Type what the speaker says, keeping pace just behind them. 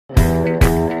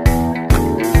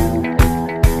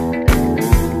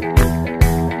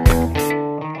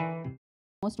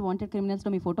Most wanted criminals లో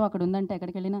మీ photo అక్కడ ఉందంటే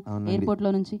ఎక్కడికి వెళ్ళినా ఎయిర్పోర్ట్ లో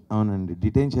నుంచి. అవునండి,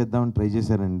 డిటైన్ చేద్దామని ట్రై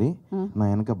చేశారండి. నా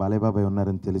వెనక బాలయ్య బాబాయ్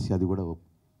ఉన్నారని తెలిసి అది కూడా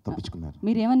తప్పించుకున్నారు.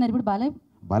 మీరు ఏమన్నారు ఇప్పుడు?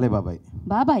 బాలయ్య బాబాయ్.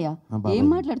 బాబాయా? ఏం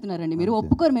మాట్లాడుతున్నారండి మీరు?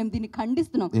 ఒప్పుకోరు, మేము దీన్ని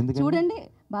ఖండిస్తున్నాం. చూడండి,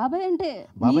 బాబాయ్ అంటే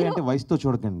వయసుతో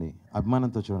చూడకండి,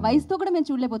 అభిమానంతో చూడండి. వయసుతో కూడా మేము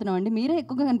చూడలేకపోతున్నాం అండి, మీరే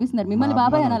ఎక్కువగా కనిపిస్తున్నారు. మిమ్మల్ని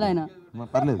బాబాయ్ అనాలి ఆయన.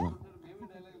 పర్లేదు.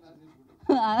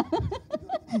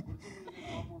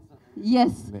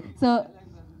 Yes, so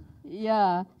yeah,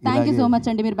 thank you so much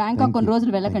అండి. మీరు బ్యాంకాక్ కొన్ని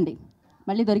రోజులు వెళ్ళకండి,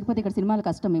 మళ్ళీ దొరికిపోతే ఇక్కడ సినిమాలు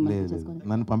కష్టం.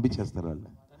 నన్ను పంపించేస్తారు వాళ్ళు.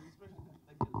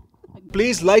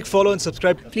 Please like, follow and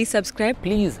subscribe. Please subscribe.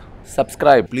 Please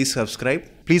subscribe. Please subscribe.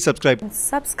 Please subscribe.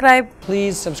 Subscribe.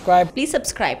 Please subscribe. Please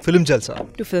subscribe. FilmJalsa.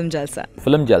 To FilmJalsa.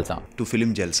 FilmJalsa. To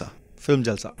FilmJalsa.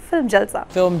 FilmJalsa. FilmJalsa.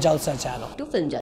 FilmJalsa channel. To FilmJalsa.